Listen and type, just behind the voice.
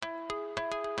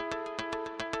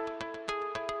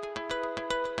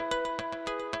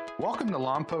Welcome to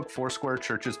Lompoc Foursquare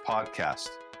Church's podcast.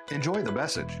 Enjoy the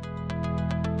message.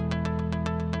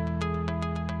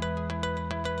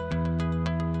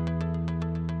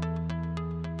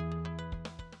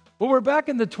 Well, we're back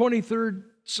in the 23rd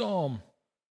Psalm.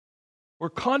 We're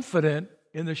confident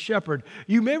in the shepherd.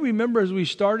 You may remember as we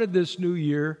started this new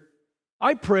year,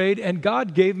 I prayed and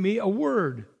God gave me a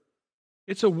word.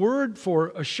 It's a word for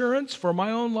assurance for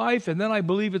my own life, and then I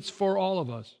believe it's for all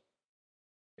of us.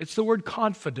 It's the word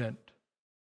confident.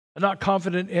 I'm not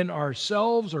confident in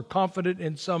ourselves or confident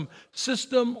in some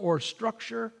system or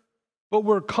structure, but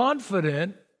we're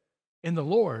confident in the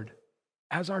Lord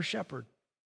as our shepherd.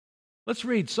 Let's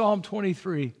read Psalm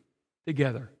 23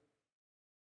 together.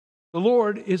 The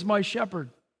Lord is my shepherd.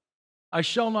 I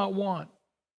shall not want.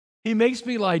 He makes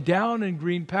me lie down in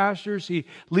green pastures. He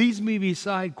leads me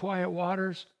beside quiet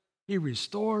waters. He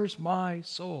restores my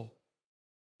soul.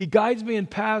 He guides me in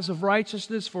paths of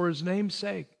righteousness for his name's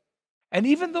sake. And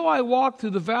even though I walk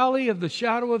through the valley of the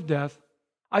shadow of death,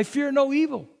 I fear no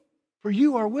evil, for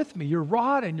you are with me. Your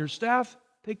rod and your staff,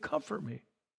 they comfort me.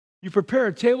 You prepare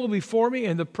a table before me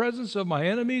in the presence of my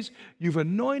enemies. You've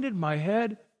anointed my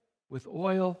head with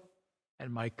oil,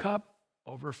 and my cup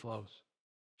overflows.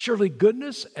 Surely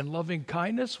goodness and loving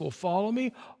kindness will follow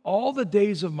me all the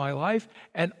days of my life,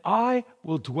 and I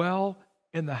will dwell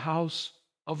in the house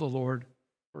of the Lord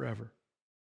forever.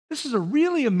 This is a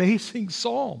really amazing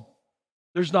psalm.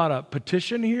 There's not a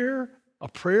petition here, a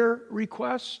prayer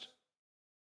request.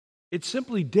 It's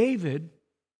simply David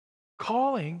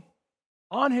calling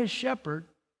on his shepherd,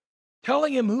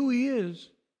 telling him who he is,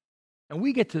 and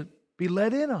we get to be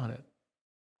let in on it.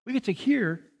 We get to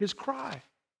hear his cry,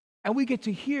 and we get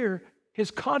to hear his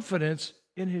confidence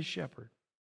in his shepherd.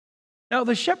 Now,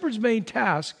 the shepherd's main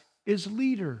task is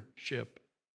leadership.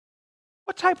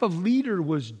 What type of leader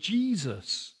was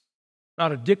Jesus?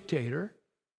 Not a dictator.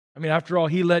 I mean, after all,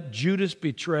 he let Judas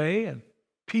betray and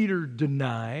Peter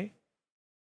deny.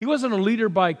 He wasn't a leader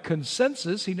by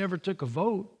consensus. He never took a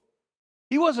vote.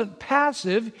 He wasn't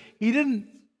passive. He didn't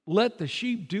let the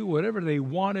sheep do whatever they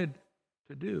wanted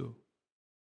to do.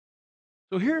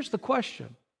 So here's the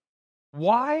question.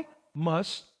 Why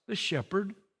must the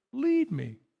shepherd lead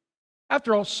me?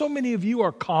 After all, so many of you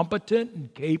are competent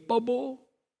and capable.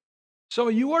 Some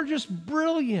of you are just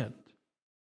brilliant.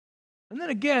 And then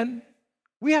again,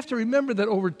 we have to remember that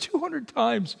over 200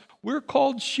 times we're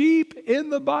called sheep in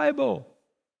the Bible.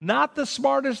 Not the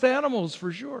smartest animals,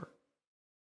 for sure.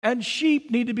 And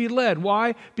sheep need to be led.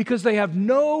 Why? Because they have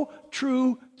no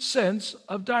true sense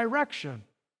of direction.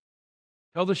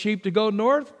 Tell the sheep to go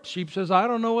north. Sheep says, I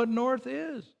don't know what north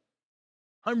is.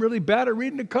 I'm really bad at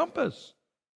reading the compass.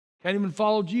 Can't even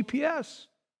follow GPS.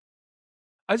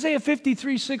 Isaiah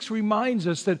 53:6 reminds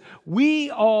us that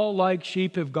we all, like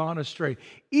sheep, have gone astray.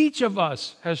 Each of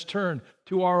us has turned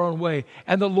to our own way,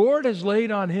 and the Lord has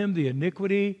laid on him the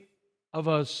iniquity of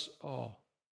us all.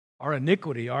 Our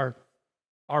iniquity, our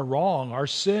wrong, our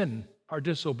sin, our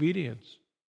disobedience,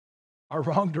 our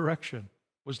wrong direction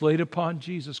was laid upon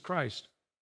Jesus Christ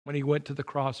when he went to the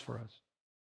cross for us.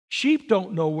 Sheep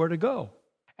don't know where to go,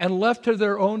 and left to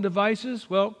their own devices,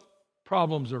 well,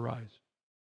 problems arise.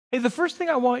 Hey, the first thing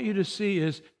I want you to see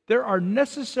is there are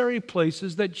necessary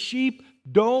places that sheep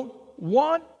don't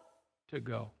want to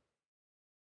go.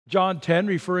 John 10,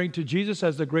 referring to Jesus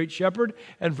as the great shepherd,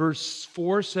 and verse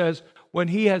 4 says, when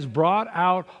he has brought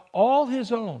out all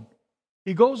his own,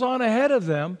 he goes on ahead of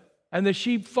them, and the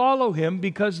sheep follow him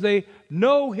because they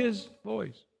know his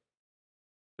voice.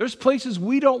 There's places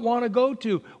we don't want to go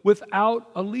to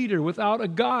without a leader, without a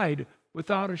guide,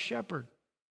 without a shepherd.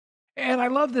 And I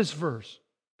love this verse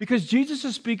because Jesus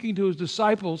is speaking to his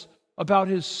disciples about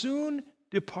his soon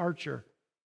departure.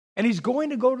 And he's going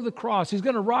to go to the cross. He's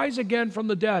going to rise again from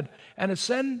the dead and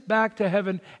ascend back to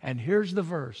heaven. And here's the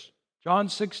verse, John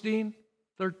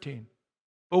 16:13.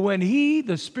 But when he,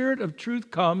 the Spirit of truth,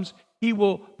 comes, he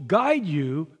will guide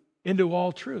you into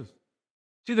all truth.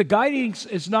 See, the guiding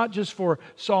is not just for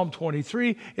Psalm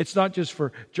 23. It's not just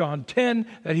for John 10,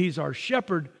 that he's our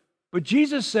shepherd. But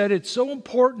Jesus said, it's so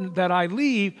important that I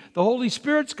leave. The Holy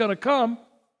Spirit's going to come.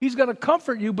 He's going to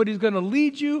comfort you, but he's going to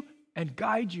lead you and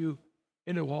guide you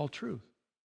into all truth.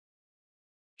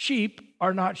 Sheep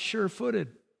are not sure-footed.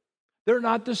 They're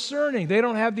not discerning. They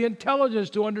don't have the intelligence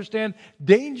to understand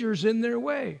dangers in their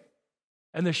way.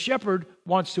 And the shepherd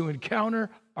wants to encounter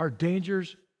our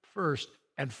dangers first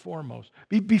and foremost.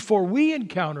 Before we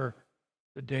encounter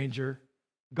the danger,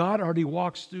 God already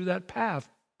walks through that path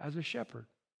as a shepherd.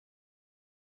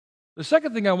 The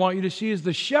second thing I want you to see is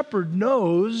the shepherd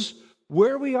knows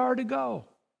where we are to go.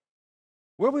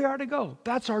 Where we are to go.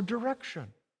 That's our direction.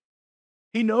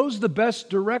 He knows the best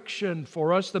direction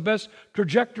for us, the best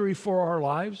trajectory for our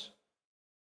lives.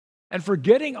 And for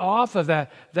getting off of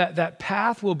that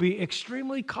path will be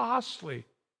extremely costly.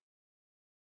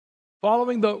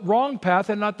 Following the wrong path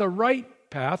and not the right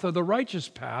path or the righteous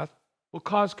path will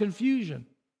cause confusion.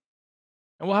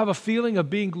 And we'll have a feeling of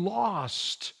being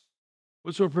lost,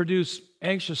 which will produce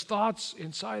anxious thoughts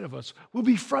inside of us. We'll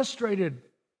be frustrated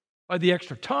by the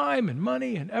extra time and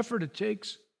money and effort it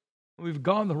takes when we've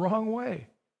gone the wrong way.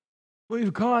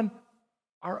 We've gone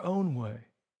our own way.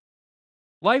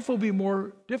 Life will be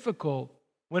more difficult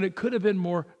when it could have been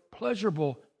more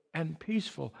pleasurable and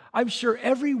peaceful. I'm sure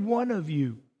every one of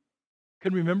you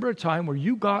can remember a time where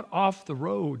you got off the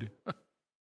road.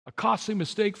 A costly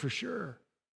mistake for sure.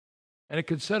 And it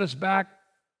can set us back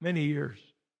many years.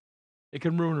 It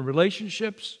can ruin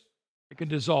relationships. It can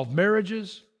dissolve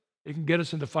marriages. It can get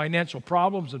us into financial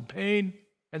problems and pain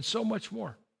and so much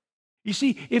more. You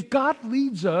see, if God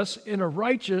leads us in a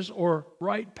righteous or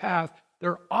right path,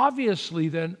 there are obviously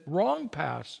then wrong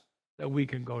paths that we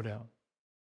can go down.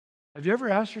 Have you ever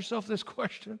asked yourself this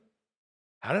question?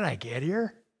 How did I get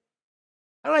here?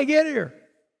 How did I get here?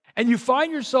 And you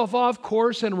find yourself off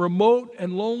course in a remote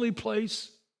and lonely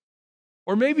place.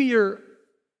 Or maybe you're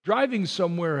driving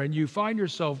somewhere and you find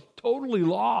yourself totally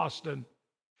lost. And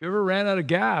if you ever ran out of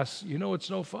gas, you know it's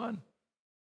no fun.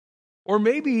 Or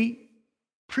maybe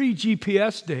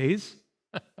pre-GPS days,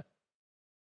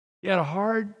 you had a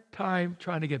hard time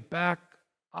trying to get back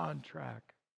on track.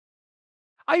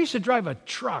 I used to drive a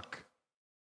truck.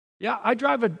 Yeah, I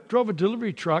drove a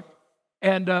delivery truck,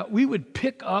 and we would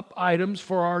pick up items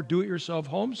for our do-it-yourself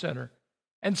home center.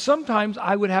 And sometimes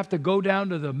I would have to go down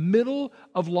to the middle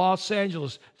of Los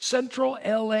Angeles, central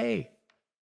LA,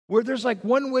 where there's like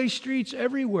one-way streets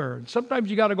everywhere. And sometimes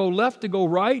you got to go left to go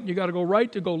right, and you got to go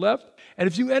right to go left. And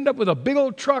if you end up with a big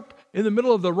old truck in the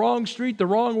middle of the wrong street, the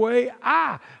wrong way,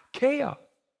 chaos.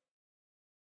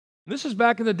 This is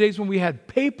back in the days when we had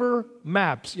paper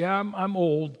maps. Yeah, I'm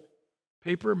old.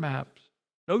 Paper maps.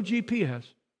 No GPS.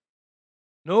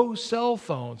 No cell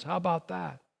phones. How about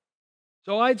that?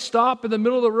 So I'd stop in the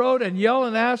middle of the road and yell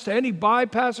and ask to any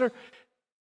bypasser,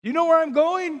 you know where I'm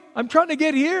going? I'm trying to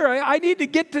get here. I need to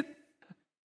get to...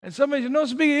 And somebody said, no,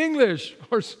 speak English.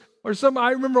 Or some.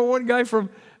 I remember one guy from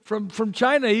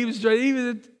China. He was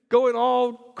going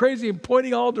all crazy and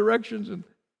pointing all directions, and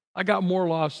I got more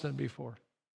lost than before.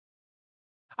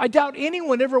 I doubt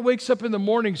anyone ever wakes up in the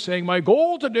morning saying, my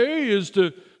goal today is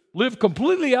to live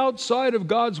completely outside of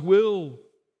God's will.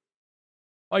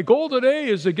 My goal today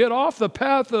is to get off the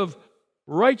path of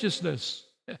righteousness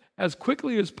as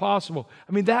quickly as possible.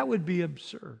 I mean, that would be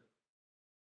absurd.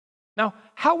 Now,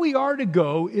 how we are to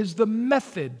go is the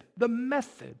method. The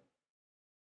method.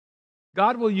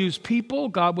 God will use people.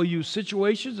 God will use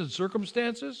situations and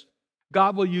circumstances.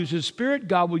 God will use His Spirit.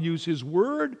 God will use His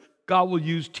Word. God will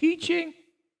use teaching,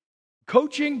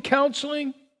 coaching,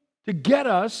 counseling to get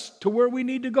us to where we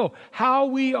need to go. How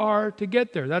we are to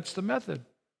get there. That's the method.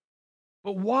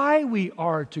 But why we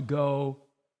are to go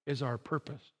is our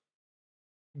purpose.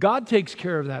 God takes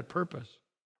care of that purpose.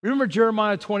 Remember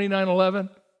Jeremiah 29:11?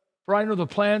 For I know the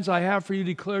plans I have for you,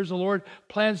 declares the Lord,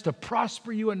 plans to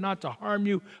prosper you and not to harm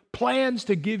you, plans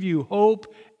to give you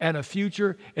hope and a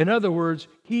future. In other words,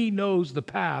 He knows the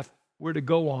path we're to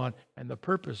go on and the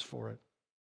purpose for it.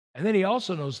 And then He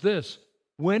also knows this,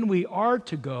 when we are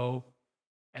to go,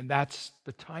 and that's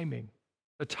the timing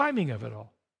of it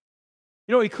all.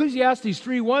 You know, Ecclesiastes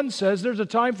 3:1 says there's a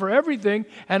time for everything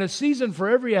and a season for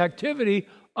every activity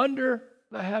under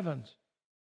the heavens.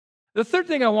 The third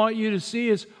thing I want you to see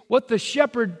is what the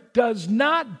shepherd does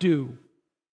not do,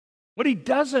 what he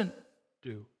doesn't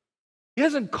do. He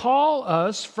doesn't call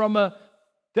us from a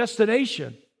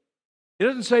destination. He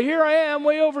doesn't say, here I am,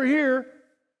 way over here.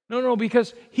 No,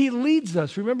 because He leads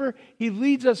us. Remember, He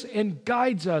leads us and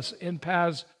guides us in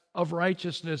paths of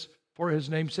righteousness for His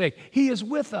name's sake. He is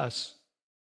with us.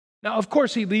 Now, of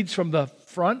course, He leads from the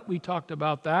front. We talked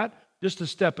about that, just a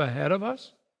step ahead of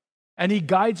us. And He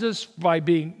guides us by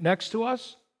being next to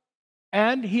us.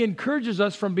 And He encourages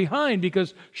us from behind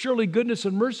because surely goodness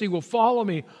and mercy will follow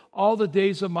me all the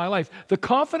days of my life. The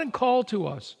confident call to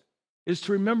us is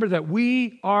to remember that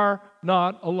we are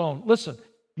not alone. Listen,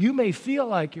 you may feel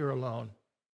like you're alone,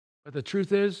 but the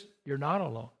truth is you're not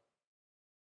alone.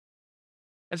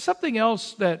 And something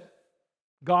else that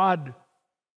God,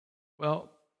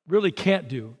 really can't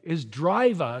do is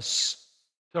drive us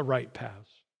to right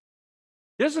paths.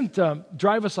 He doesn't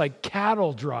drive us like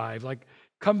cattle drive, like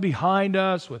come behind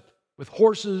us with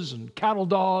horses and cattle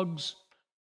dogs.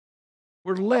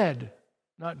 We're led,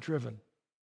 not driven.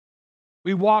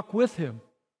 We walk with Him.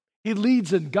 He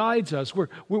leads and guides us.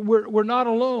 We're not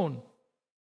alone.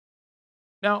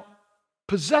 Now,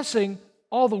 possessing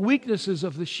all the weaknesses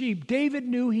of the sheep, David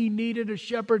knew he needed a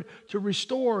shepherd to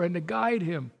restore and to guide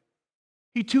him.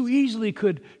 He too easily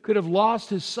could have lost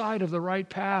his sight of the right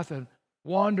path and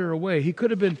wander away. He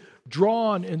could have been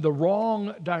drawn in the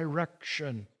wrong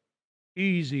direction.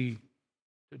 Easy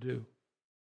to do.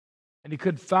 And he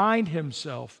could find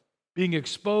himself being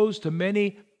exposed to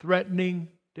many threatening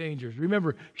dangers.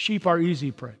 Remember, sheep are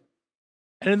easy prey.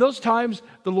 And in those times,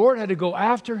 the Lord had to go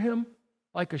after him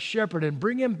like a shepherd and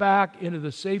bring him back into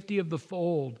the safety of the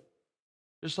fold,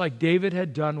 just like David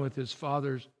had done with his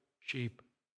father's sheep.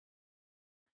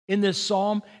 In this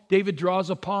psalm, David draws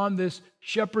upon this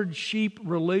shepherd-sheep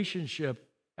relationship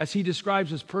as he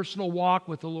describes his personal walk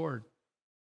with the Lord.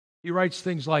 He writes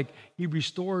things like, He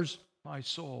restores my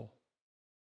soul.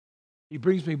 He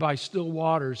brings me by still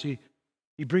waters. He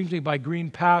brings me by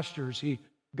green pastures. He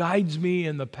guides me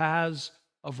in the paths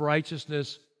of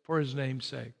righteousness for His name's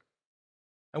sake.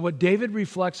 And what David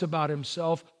reflects about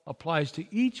himself applies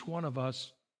to each one of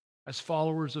us as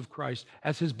followers of Christ,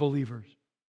 as His believers.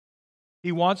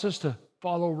 He wants us to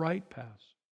follow right paths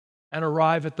and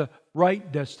arrive at the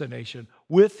right destination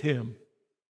with Him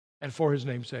and for His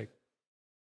name's sake.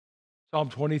 Psalm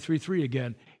 23:3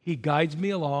 again, He guides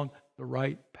me along the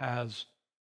right paths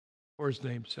for His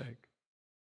name's sake.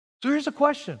 So here's a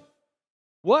question.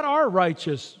 What are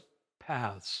righteous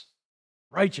paths?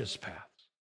 Righteous paths.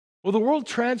 Well, the word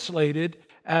translated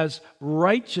as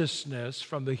righteousness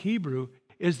from the Hebrew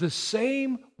is the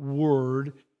same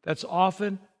word that's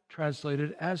often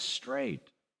translated as straight.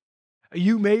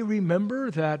 You may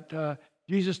remember that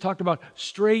Jesus talked about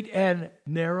straight and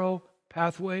narrow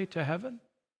pathway to heaven.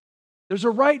 There's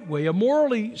a right way, a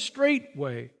morally straight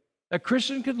way that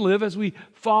Christian can live as we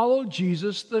follow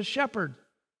Jesus the shepherd.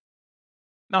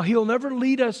 Now, He'll never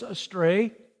lead us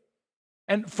astray,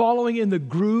 and following in the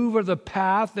groove or the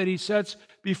path that He sets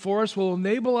before us will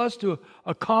enable us to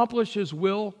accomplish His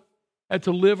will and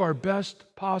to live our best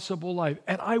possible life.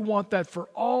 And I want that for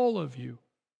all of you.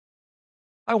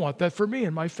 I want that for me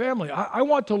and my family. I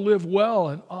want to live well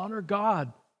and honor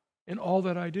God in all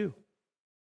that I do.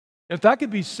 If that could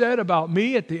be said about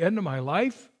me at the end of my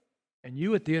life and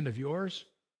you at the end of yours,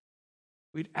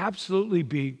 we'd absolutely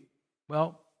be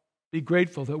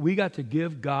grateful that we got to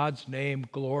give God's name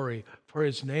glory for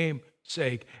His name's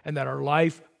sake and that our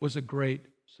life was a great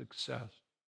success.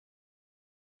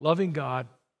 Loving God,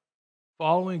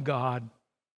 following God,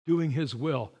 doing His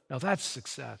will. Now that's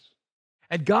success.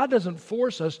 And God doesn't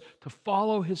force us to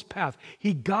follow His path.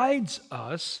 He guides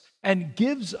us and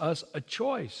gives us a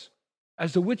choice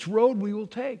as to which road we will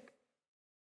take.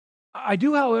 I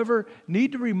do, however,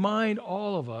 need to remind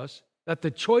all of us that the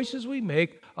choices we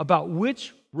make about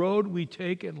which road we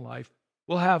take in life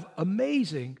will have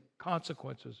amazing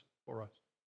consequences for us.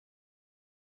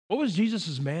 What was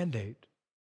Jesus' mandate?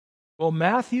 Well,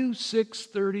 Matthew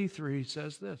 6:33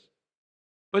 says this,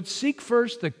 "But seek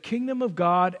first the kingdom of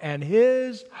God and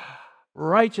His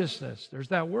righteousness." There's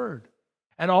that word.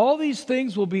 "And all these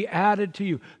things will be added to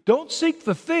you." Don't seek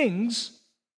the things,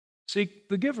 seek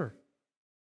the giver.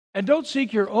 And don't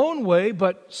seek your own way,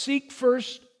 but seek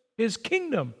first His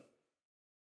kingdom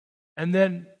and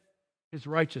then His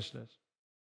righteousness.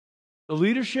 The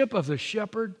leadership of the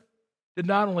shepherd did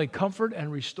not only comfort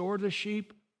and restore the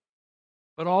sheep,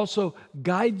 but also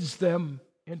guides them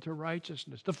into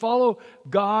righteousness. To follow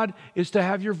God is to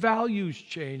have your values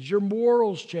changed, your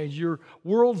morals changed, your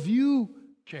worldview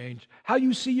changed, how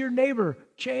you see your neighbor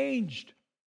changed.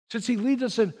 Since He leads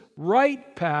us in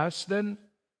right paths, then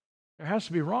there has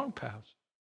to be wrong paths.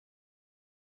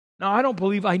 Now, I don't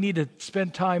believe I need to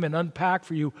spend time and unpack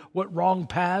for you what wrong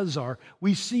paths are.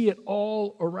 We see it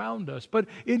all around us. But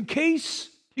in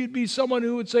case you'd be someone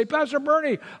who would say, "Pastor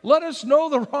Bernie, let us know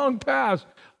the wrong paths,"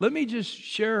 let me just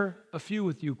share a few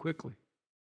with you quickly.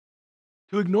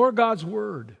 To ignore God's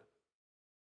word,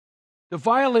 to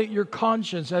violate your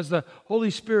conscience as the Holy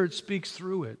Spirit speaks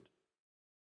through it,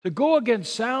 to go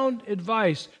against sound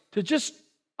advice, to just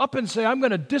up and say, "I'm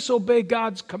going to disobey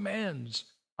God's commands.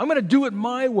 I'm going to do it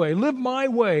my way, live my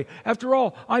way. After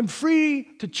all, I'm free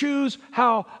to choose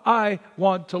how I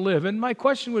want to live." And my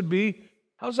question would be,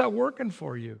 how's that working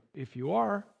for you, if you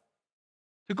are?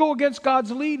 To go against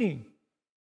God's leading.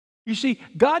 You see,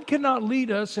 God cannot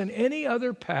lead us in any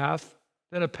other path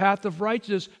than a path of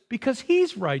righteousness because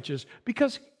He's righteous,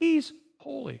 because He's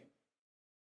holy.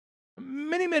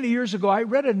 Many, many years ago, I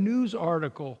read a news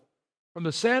article from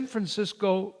the San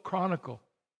Francisco Chronicle.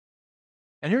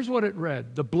 And here's what it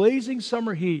read. The blazing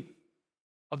summer heat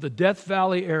of the Death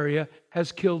Valley area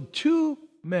has killed 2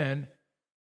 men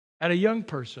and a young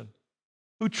person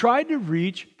who tried to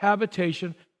reach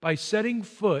habitation by setting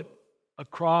foot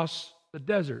across the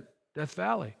desert, Death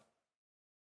Valley.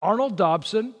 Arnold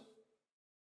Dobson,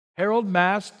 Harold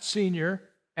Mast Sr.,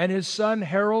 and his son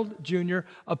Harold Jr.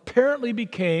 apparently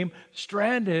became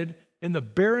stranded in the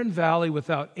barren valley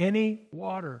without any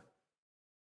water.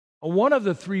 One of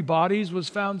the three bodies was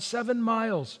found 7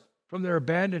 miles from their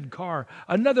abandoned car,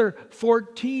 another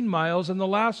 14 miles, and the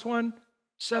last one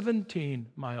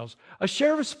 17 miles. A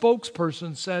sheriff's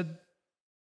spokesperson said,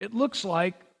 "It looks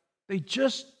like they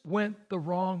just went the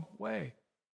wrong way."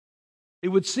 It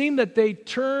would seem that they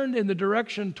turned in the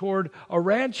direction toward a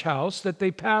ranch house that they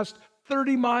passed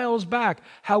 30 miles back.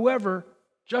 However,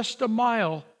 just a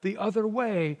mile the other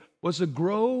way was a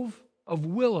grove of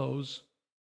willows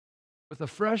with a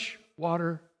fresh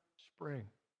water spring.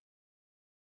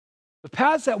 The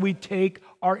paths that we take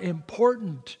are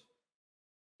important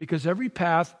because every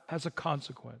path has a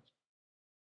consequence.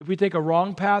 If we take a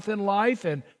wrong path in life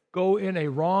and go in a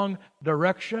wrong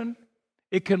direction,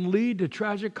 it can lead to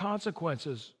tragic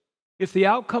consequences. If the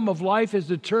outcome of life is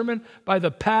determined by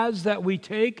the paths that we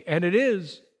take, and it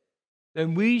is,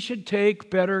 then we should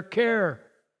take better care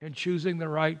in choosing the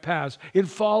right paths, in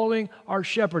following our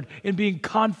shepherd, in being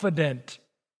confident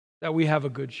that we have a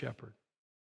good shepherd.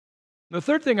 The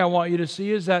third thing I want you to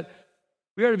see is that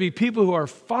we are to be people who are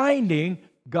finding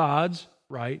God's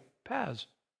right paths.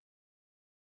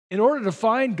 In order to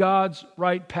find God's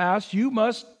right paths, you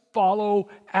must follow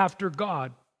after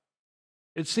God.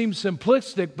 It seems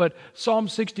simplistic, but Psalm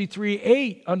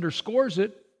 63:8 underscores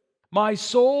it. "My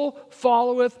soul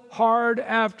followeth hard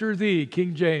after thee,"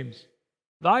 King James.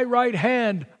 "Thy right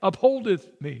hand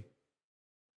upholdeth me."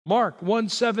 Mark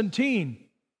 1:17,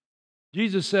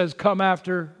 Jesus says, "Come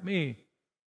after me."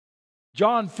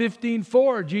 John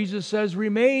 15:4, Jesus says,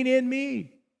 "Remain in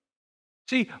me."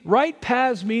 See, right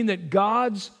paths mean that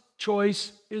God's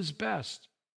choice is best.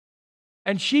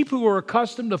 And sheep who are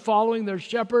accustomed to following their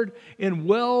shepherd in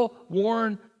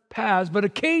well-worn paths, but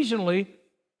occasionally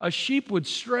a sheep would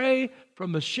stray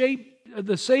from the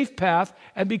safe path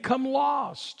and become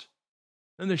lost.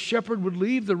 Then the shepherd would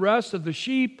leave the rest of the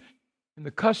sheep in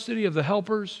the custody of the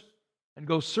helpers and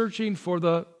go searching for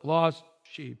the lost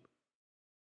sheep.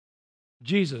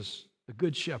 Jesus, the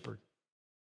Good Shepherd.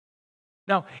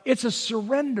 Now, it's a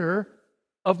surrender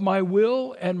of my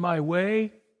will and my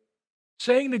way,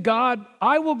 saying to God,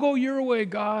 "I will go your way,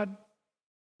 God,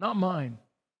 not mine."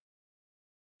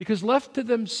 Because left to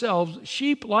themselves,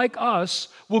 sheep like us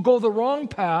will go the wrong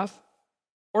path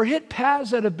or hit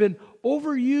paths that have been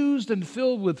overused and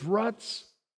filled with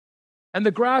ruts, and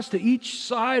the grass to each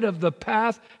side of the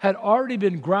path had already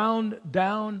been ground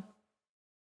down,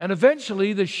 and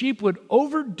eventually the sheep would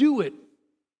overdo it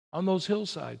on those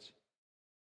hillsides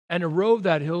and erode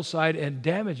that hillside and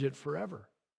damage it forever.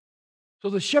 So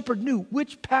the shepherd knew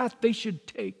which path they should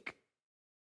take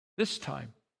this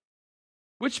time.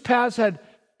 Which paths had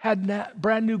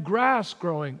brand new grass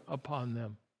growing upon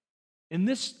them in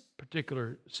this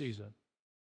particular season.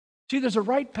 See, there's a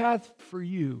right path for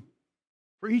you,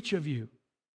 for each of you.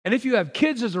 And if you have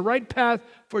kids, there's a right path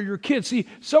for your kids. See,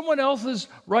 someone else's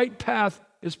right path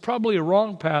is probably a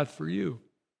wrong path for you.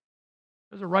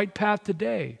 There's a right path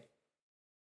today.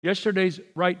 Yesterday's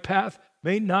right path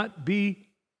may not be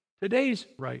today's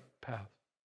right path.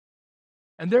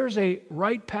 And there's a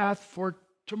right path for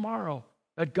tomorrow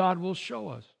that God will show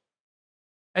us.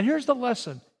 And here's the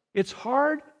lesson. It's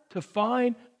hard to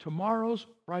find tomorrow's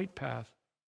right path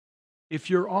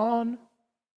if you're on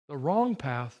the wrong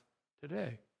path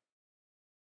today.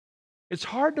 It's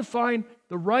hard to find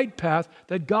the right path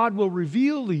that God will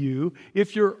reveal to you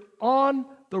if you're on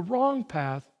the wrong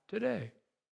path today.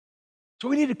 So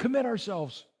we need to commit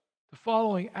ourselves to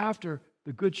following after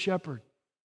the Good Shepherd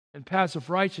and paths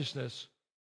of righteousness.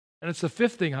 And it's the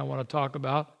fifth thing I want to talk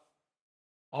about.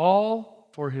 All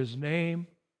for His name's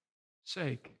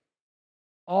sake.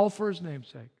 All for His name's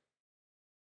sake.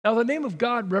 Now, the name of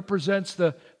God represents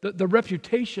the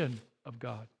reputation of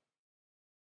God.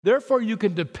 Therefore, you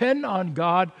can depend on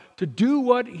God to do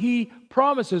what He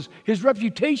promises. His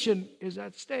reputation is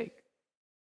at stake.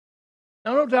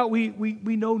 Now, no doubt we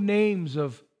know names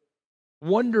of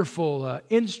wonderful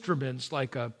instruments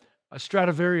like a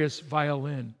Stradivarius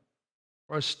violin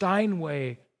or a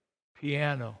Steinway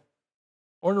piano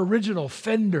or an original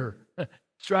Fender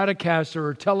Stratocaster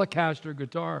or Telecaster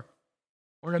guitar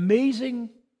or an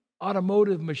amazing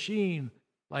automotive machine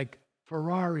like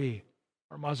Ferrari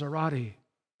or Maserati.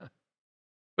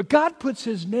 But God puts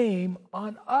His name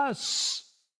on us.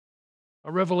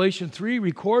 Revelation 3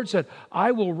 records that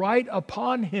I will write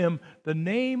upon him the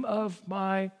name of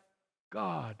my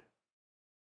God.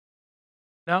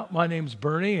 Now, my name's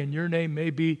Bernie, and your name may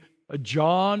be a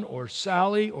John or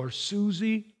Sally or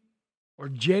Susie or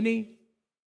Jenny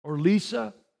or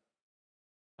Lisa.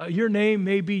 Your name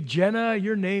may be Jenna.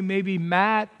 Your name may be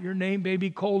Matt. Your name may be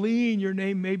Colleen. Your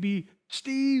name may be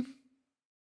Steve.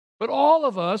 But all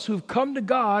of us who've come to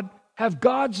God have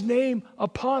God's name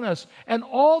upon us. And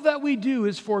all that we do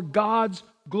is for God's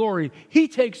glory. He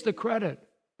takes the credit.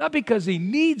 Not because He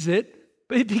needs it,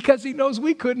 but because He knows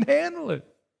we couldn't handle it.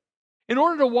 In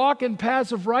order to walk in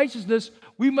paths of righteousness,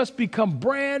 we must become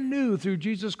brand new through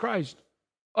Jesus Christ.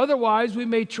 Otherwise, we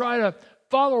may try to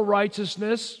follow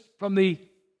righteousness from the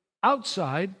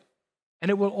outside,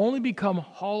 and it will only become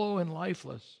hollow and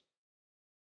lifeless.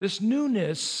 This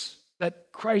newness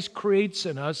that Christ creates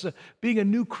in us, being a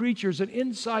new creature, is an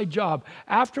inside job.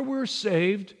 After we're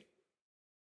saved,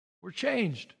 we're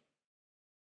changed.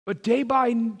 But day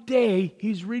by day,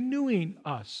 He's renewing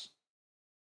us.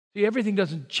 See, everything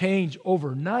doesn't change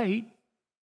overnight,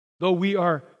 though we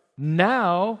are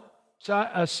now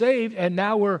saved, and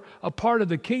now we're a part of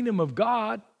the kingdom of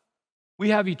God. We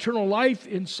have eternal life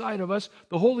inside of us,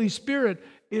 the Holy Spirit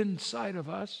inside of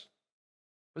us.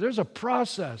 But there's a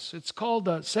process. It's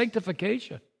called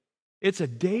sanctification. It's a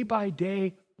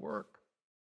day-by-day work.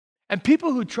 And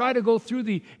people who try to go through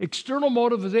the external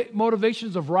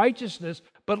motivations of righteousness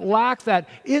but lack that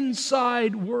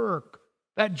inside work,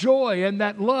 that joy and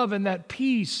that love and that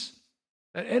peace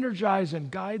that energize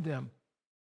and guide them.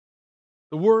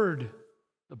 The Word,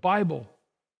 the Bible,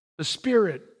 the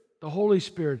Spirit, the Holy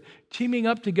Spirit, teaming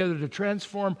up together to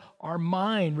transform our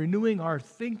mind, renewing our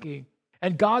thinking.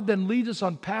 And God then leads us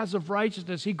on paths of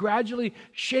righteousness. He gradually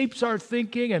shapes our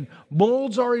thinking and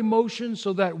molds our emotions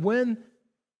so that when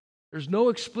there's no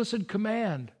explicit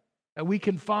command that we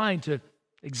can find to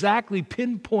exactly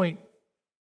pinpoint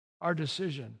our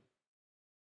decision,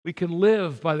 we can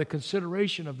live by the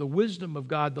consideration of the wisdom of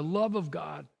God, the love of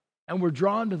God, and we're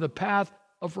drawn to the path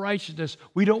of righteousness.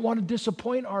 We don't want to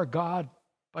disappoint our God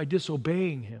by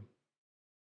disobeying Him.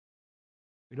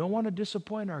 We don't want to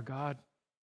disappoint our God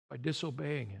by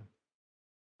disobeying Him.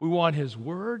 We want His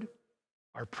Word,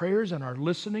 our prayers, and our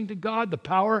listening to God, the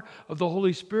power of the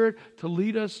Holy Spirit to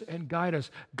lead us and guide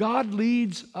us. God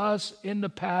leads us in the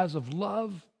paths of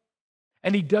love,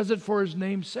 and He does it for His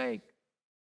name's sake.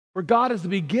 For God is the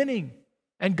beginning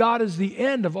and God is the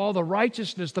end of all the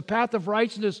righteousness. The path of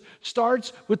righteousness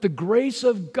starts with the grace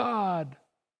of God,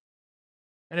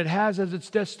 and it has as its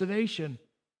destination,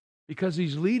 because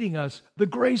He's leading us, the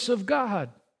grace of God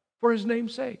for His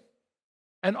name's sake.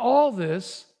 And all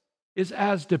this is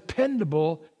as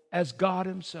dependable as God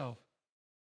Himself.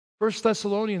 1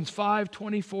 Thessalonians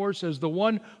 5:24 says, "The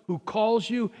one who calls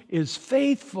you is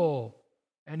faithful,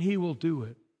 and He will do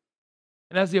it."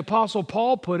 And as the Apostle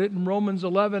Paul put it in Romans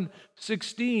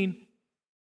 11:16,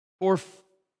 "For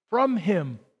from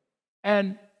Him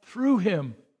and through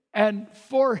Him and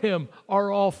for Him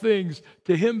are all things.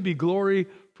 To Him be glory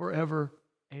forever.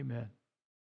 Amen."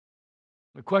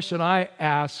 The question I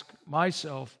ask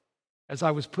myself as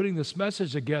I was putting this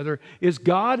message together is,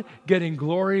 God getting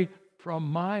glory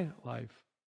from my life?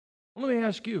 Well, let me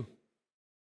ask you,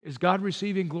 is God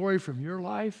receiving glory from your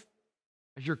life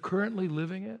as you're currently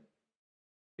living it?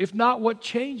 If not, what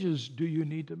changes do you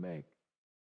need to make?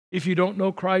 If you don't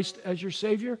know Christ as your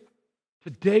Savior,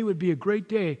 today would be a great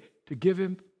day to give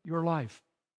Him your life,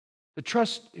 to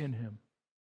trust in Him.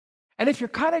 And if you're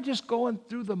kind of just going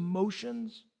through the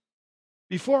motions,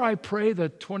 before I pray the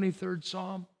 23rd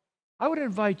Psalm, I would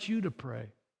invite you to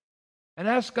pray and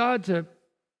ask God to,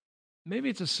 maybe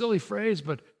it's a silly phrase,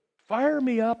 but fire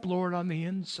me up, Lord, on the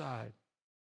inside.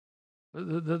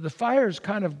 The fire's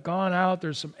kind of gone out.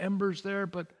 There's some embers there,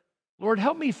 but Lord,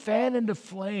 help me fan into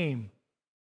flame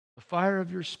the fire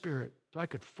of your Spirit so I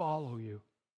could follow you.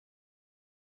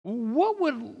 What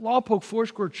would Lompoc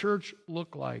Foursquare Church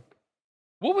look like?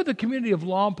 What would the community of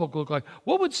Lompoc look like?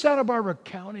 What would Santa Barbara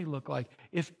County look like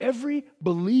if every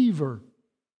believer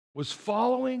was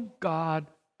following God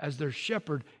as their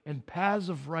shepherd in paths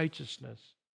of righteousness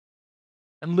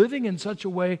and living in such a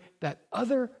way that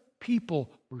other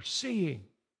people were seeing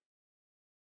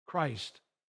Christ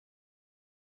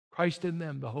in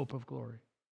them, the hope of glory?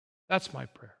 That's my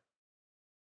prayer.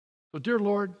 So, dear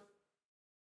Lord,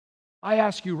 I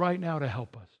ask you right now to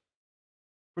help us.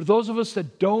 For those of us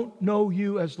that don't know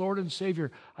you as Lord and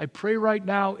Savior, I pray right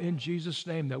now in Jesus'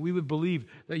 name that we would believe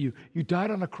that you died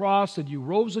on the cross, that you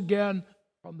rose again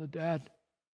from the dead,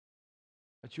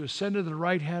 that you ascended to the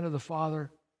right hand of the Father,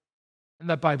 and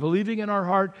that by believing in our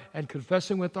heart and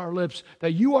confessing with our lips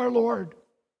that you are Lord,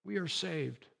 we are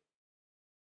saved.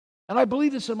 And I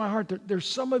believe this in my heart, that there's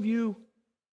some of you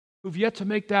who've yet to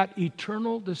make that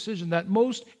eternal decision, that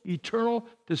most eternal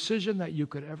decision that you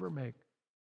could ever make,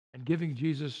 and giving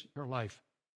Jesus your life.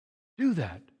 Do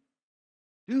that.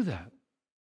 Do that.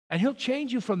 And He'll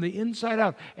change you from the inside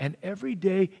out. And every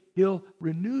day He'll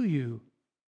renew you.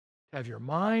 To have your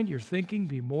mind, your thinking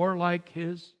be more like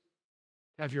His.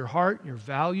 To have your heart, your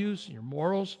values, your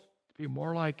morals be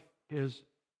more like His.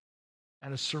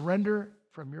 And a surrender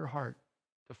from your heart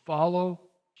to follow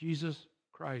Jesus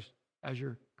Christ as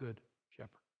your good shepherd.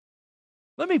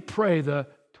 Let me pray the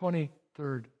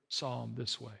 23rd Psalm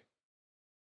this way.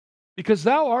 Because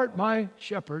Thou art my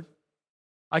shepherd,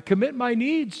 I commit my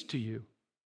needs to You.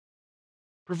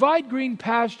 Provide green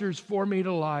pastures for me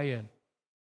to lie in.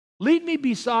 Lead me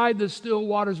beside the still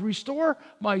waters. Restore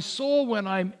my soul when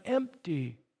I'm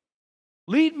empty.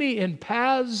 Lead me in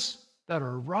paths that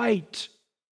are right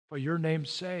for Your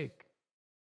name's sake.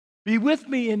 Be with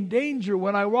me in danger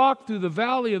when I walk through the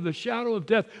valley of the shadow of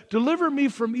death. Deliver me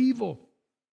from evil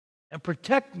and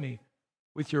protect me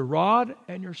with Your rod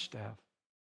and Your staff.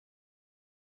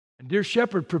 And dear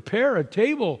shepherd, prepare a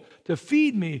table to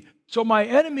feed me so my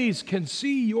enemies can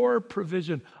see Your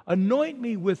provision. Anoint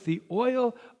me with the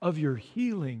oil of Your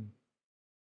healing.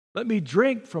 Let me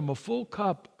drink from a full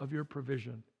cup of Your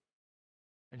provision.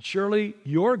 And surely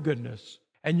Your goodness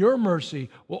and Your mercy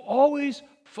will always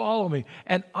follow me,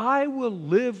 and I will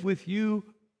live with You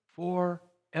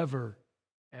forever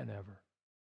and ever.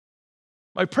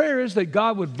 My prayer is that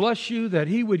God would bless you, that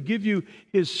He would give you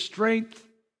His strength,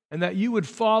 and that you would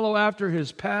follow after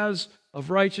His paths of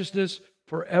righteousness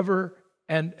forever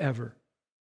and ever.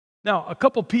 Now, a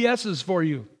couple PSs for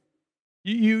you.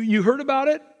 You heard about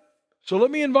it? So let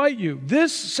me invite you.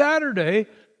 This Saturday,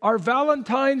 our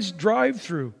Valentine's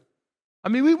drive-thru. I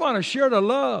mean, we want to share the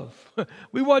love.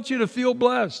 We want you to feel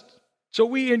blessed. So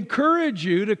we encourage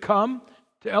you to come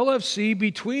to LFC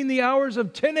between the hours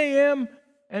of 10 a.m.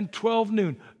 and 12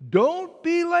 noon. Don't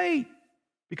be late,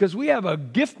 because we have a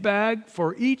gift bag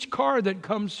for each car that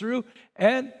comes through.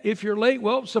 And if you're late,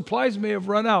 well, supplies may have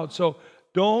run out. So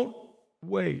don't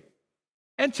wait.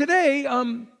 And today,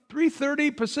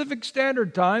 3:30 Pacific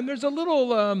Standard Time, there's a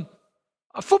little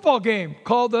a football game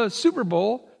called the Super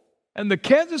Bowl. And the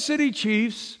Kansas City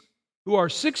Chiefs, who are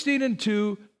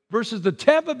 16-2, versus the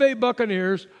Tampa Bay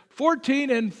Buccaneers,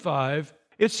 14-5.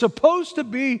 It's supposed to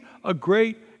be a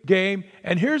great game.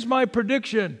 And here's my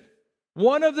prediction.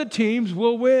 One of the teams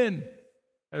will win.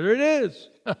 There it is.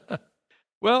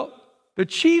 Well, the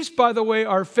Chiefs, by the way,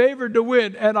 are favored to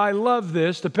win. And I love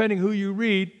this, depending who you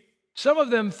read. Some of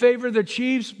them favor the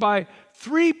Chiefs by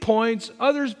 3 points,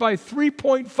 others by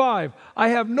 3.5. I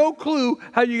have no clue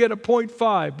how you get a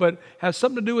 0.5, but it has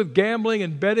something to do with gambling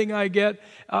and betting, I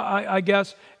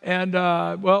guess. And,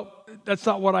 well, that's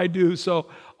not what I do. So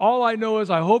all I know is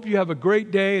I hope you have a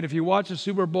great day. And if you watch the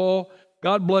Super Bowl,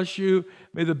 God bless you.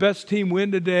 May the best team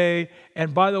win today.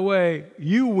 And by the way,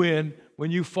 you win when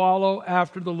you follow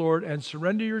after the Lord and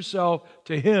surrender yourself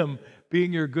to Him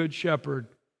being your good shepherd.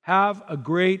 Have a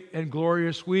great and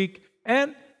glorious week.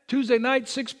 And Tuesday night,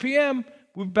 6 p.m.,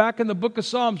 we're back in the book of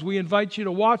Psalms. We invite you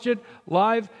to watch it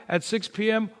live at 6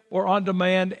 p.m. or on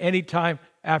demand anytime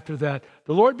after that.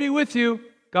 The Lord be with you.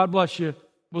 God bless you.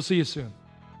 We'll see you soon.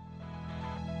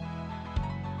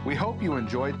 We hope you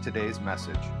enjoyed today's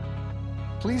message.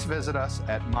 Please visit us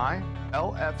at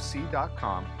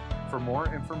mylfc.com for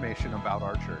more information about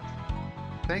our church.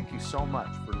 Thank you so much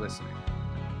for listening.